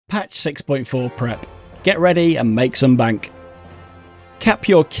Patch 6.4 Prep. Get ready and make some bank. Cap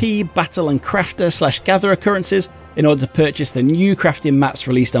your key battle and crafter / gatherer currencies in order to purchase the new crafting mats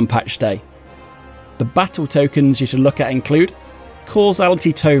released on patch day. The battle tokens you should look at include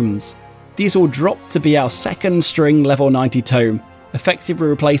Causality Tomes. These will drop to be our second string level 90 tome, effectively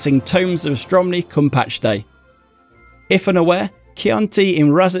replacing Tomes of Stromny come patch day. If unaware, Chianti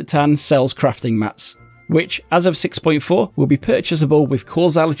in Razatan sells crafting mats, which as of 6.4 will be purchasable with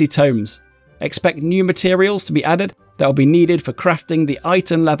Causality Tomes. Expect new materials to be added that will be needed for crafting the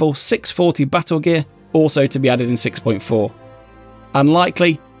item level 640 battle gear, also to be added in 6.4. And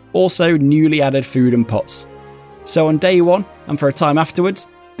likely, also newly added food and pots. So on day 1 and for a time afterwards,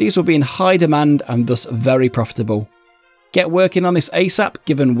 these will be in high demand and thus very profitable. Get working on this ASAP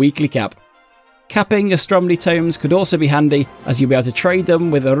given weekly cap. Capping your Stromny tomes could also be handy, as you'll be able to trade them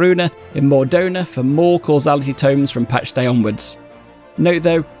with Aruna in Mordona for more Causality tomes from patch day onwards. Note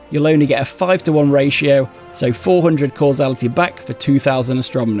though, you'll only get a 5:1 ratio, so 400 Causality back for 2000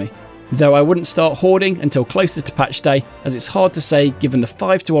 Stromny. Though I wouldn't start hoarding until closer to patch day, as it's hard to say given the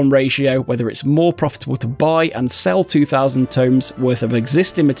 5:1 ratio whether it's more profitable to buy and sell 2000 tomes worth of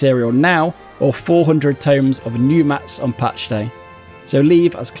existing material now, or 400 tomes of new mats on patch day. So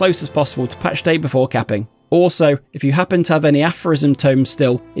leave as close as possible to patch day before capping. Also, if you happen to have any aphorism tomes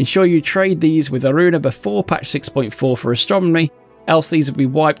still, ensure you trade these with Aruna before patch 6.4 for astronomy, else these will be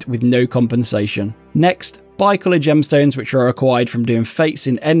wiped with no compensation. Next, bicolor gemstones which are acquired from doing fates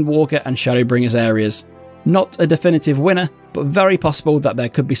in Endwalker and Shadowbringers areas. Not a definitive winner, but very possible that there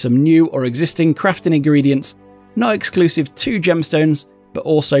could be some new or existing crafting ingredients, not exclusive to gemstones, but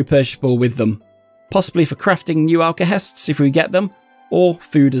also purchasable with them. Possibly for crafting new alkehests if we get them, or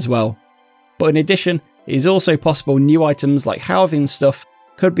food as well. But in addition, it is also possible new items like Halving stuff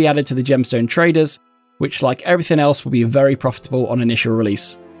could be added to the gemstone traders, which like everything else will be very profitable on initial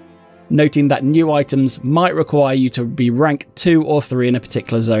release. Noting that new items might require you to be rank 2 or 3 in a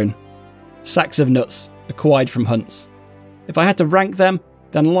particular zone. Sacks of nuts, acquired from hunts. If I had to rank them,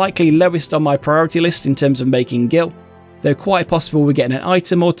 then likely lowest on my priority list in terms of making gil, though quite possible we're getting an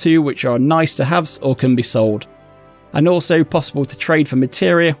item or two which are nice to haves or can be sold. And also possible to trade for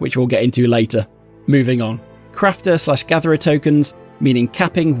Materia, which we'll get into later. Moving on. Crafter / gatherer tokens, meaning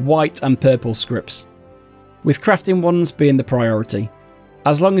capping white and purple scripts, with crafting ones being the priority.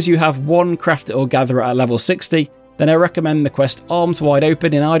 As long as you have one crafter or gatherer at level 60, then I recommend the quest Arms Wide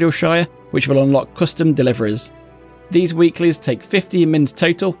Open in Idleshire, which will unlock custom deliveries. These weeklies take 15 mins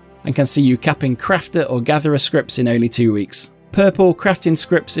total and can see you capping crafter or gatherer scripts in only 2 weeks. Purple crafting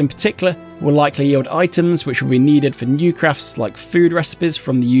scripts in particular will likely yield items which will be needed for new crafts like food recipes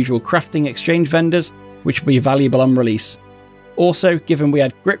from the usual crafting exchange vendors, which will be valuable on release. Also, given we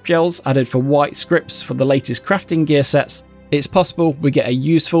had grip gels added for white scripts for the latest crafting gear sets, it's possible we get a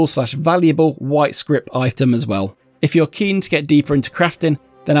useful / valuable white script item as well. If you're keen to get deeper into crafting,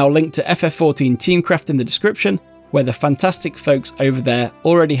 then I'll link to FF14 Teamcraft in the description, where the fantastic folks over there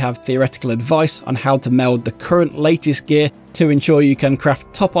already have theoretical advice on how to meld the current latest gear to ensure you can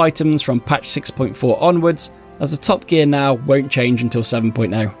craft top items from patch 6.4 onwards, as the top gear now won't change until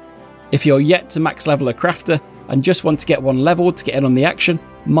 7.0. If you're yet to max level a crafter and just want to get one level to get in on the action,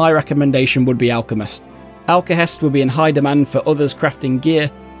 my recommendation would be Alchemist. Alkehest will be in high demand for others crafting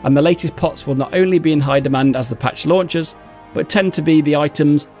gear, and the latest pots will not only be in high demand as the patch launches, but tend to be the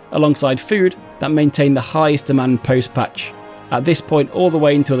items, alongside food, that maintain the highest demand post-patch, at this point all the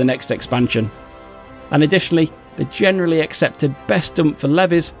way until the next expansion. And additionally, the generally accepted best dump for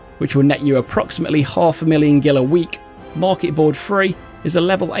levies, which will net you approximately 500,000 gil a week, market board free, is a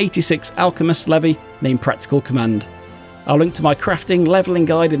level 86 Alchemist levy named Practical Command. I'll link to my crafting leveling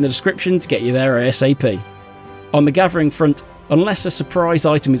guide in the description to get you there ASAP. On the gathering front, unless a surprise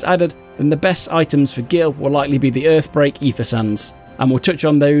item is added, then the best items for gil will likely be the Earthbreak aethersands, and we'll touch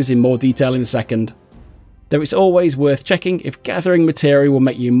on those in more detail in a second. Though it's always worth checking if gathering Materia will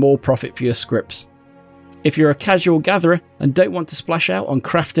make you more profit for your scripts. If you're a casual gatherer and don't want to splash out on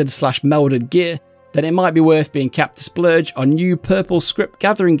crafted / melded gear, then it might be worth being capped to splurge on new purple script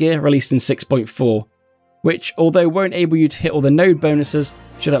gathering gear released in 6.4, which, although won't enable you to hit all the node bonuses,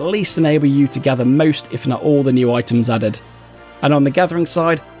 should at least enable you to gather most if not all the new items added. And on the gathering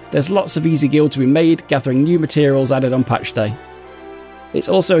side, there's lots of easy gil to be made gathering new materials added on patch day. It's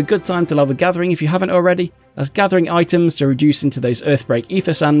also a good time to level gathering if you haven't already, as gathering items to reduce into those Earthbreak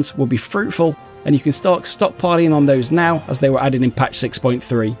aethersands will be fruitful, and you can start stockpiling on those now as they were added in patch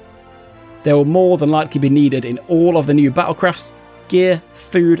 6.3. They will more than likely be needed in all of the new battlecrafts, gear,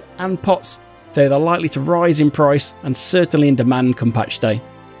 food and pots, though they're likely to rise in price and certainly in demand come patch day.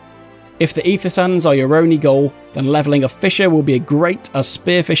 If the aethersands are your only goal, then levelling a fisher will be great, as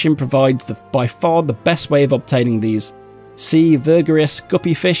spearfishing provides by far the best way of obtaining these. See Virgarius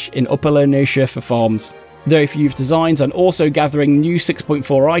guppy fish in Upper Leonotia for farms. Though if you've designs on also gathering new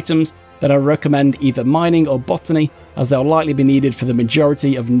 6.4 items, then I recommend either mining or botany, as they'll likely be needed for the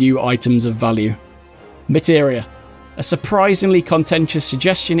majority of new items of value. Materia. A surprisingly contentious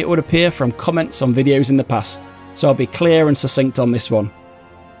suggestion, it would appear, from comments on videos in the past, so I'll be clear and succinct on this one.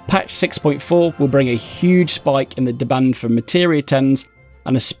 Patch 6.4 will bring a huge spike in the demand for Materia 10s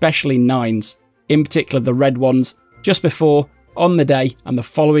and especially 9s, in particular the red ones, just before, on the day and the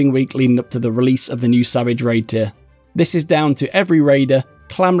following week leading up to the release of the new Savage raid tier. This is down to every raider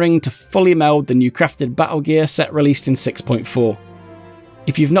clamouring to fully meld the new crafted battle gear set released in 6.4.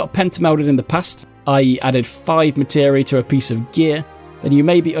 If you've not pentamelded in the past, i.e. added 5 materia to a piece of gear, then you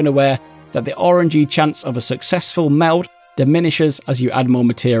may be unaware that the RNG chance of a successful meld diminishes as you add more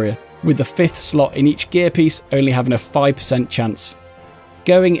materia, with the 5th slot in each gear piece only having a 5% chance.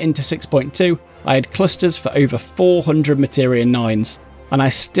 Going into 6.2, I had clusters for over 400 materia 9s, and I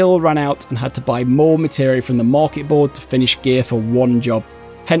still ran out and had to buy more materia from the market board to finish gear for one job.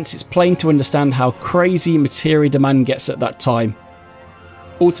 Hence it's plain to understand how crazy materia demand gets at that time.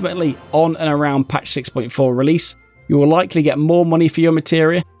 Ultimately, on and around patch 6.4 release, you will likely get more money for your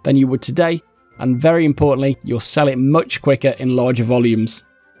materia than you would today, and very importantly, you'll sell it much quicker in larger volumes.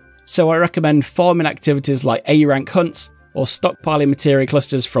 So I recommend farming activities like A rank hunts or stockpiling materia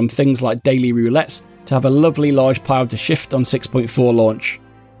clusters from things like daily roulettes to have a lovely large pile to shift on 6.4 launch.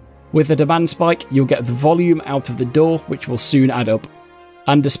 With the demand spike, you'll get the volume out of the door, which will soon add up.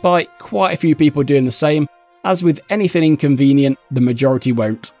 And despite quite a few people doing the same, as with anything inconvenient, the majority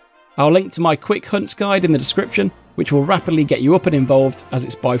won't. I'll link to my quick hunts guide in the description, which will rapidly get you up and involved, as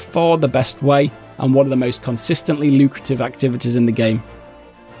it's by far the best way and one of the most consistently lucrative activities in the game.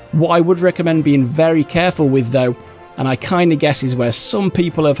 What I would recommend being very careful with though, and I kinda guess is where some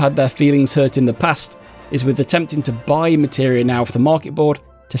people have had their feelings hurt in the past, is with attempting to buy materia now off the market board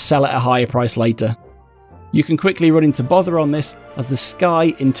to sell at a higher price later. You can quickly run into bother on this, as the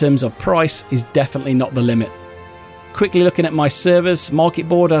sky in terms of price is definitely not the limit. Quickly looking at my server's market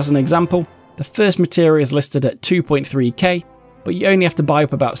board as an example, the first materia is listed at 2.3k, but you only have to buy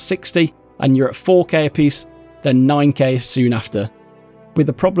up about 60 and you're at 4k a piece, then 9k soon after. With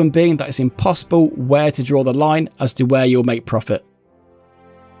the problem being that it's impossible where to draw the line as to where you'll make profit.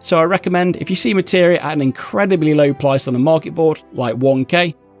 So I recommend if you see materia at an incredibly low price on the market board, like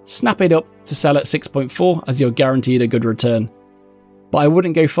 1k, snap it up to sell at 6.4 as you're guaranteed a good return. But I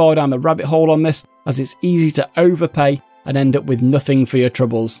wouldn't go far down the rabbit hole on this, as it's easy to overpay and end up with nothing for your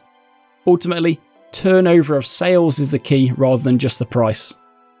troubles. Ultimately, turnover of sales is the key rather than just the price.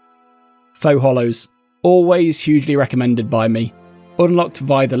 Faux Hollows, always hugely recommended by me. Unlocked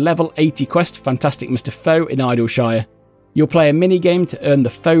via the level 80 quest Fantastic Mr. Faux in Idleshire. You'll play a mini-game to earn the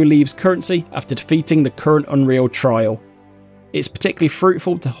Faux Leaves currency after defeating the current Unreal trial. It's particularly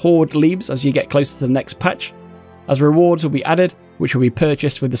fruitful to hoard leaves as you get closer to the next patch, as rewards will be added which will be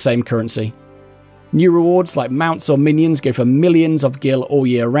purchased with the same currency. New rewards like mounts or minions go for millions of gil all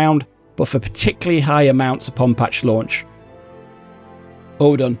year round, but for particularly high amounts upon patch launch.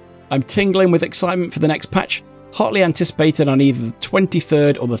 All done. I'm tingling with excitement for the next patch, hotly anticipated on either the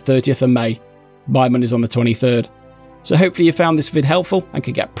 23rd or the 30th of May. My money's on the 23rd. So hopefully you found this vid helpful and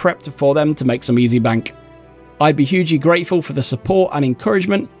can get prepped for them to make some easy bank. I'd be hugely grateful for the support and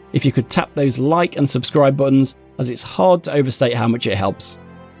encouragement if you could tap those like and subscribe buttons, as it's hard to overstate how much it helps.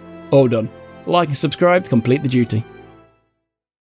 All done. Like and subscribe to complete the duty.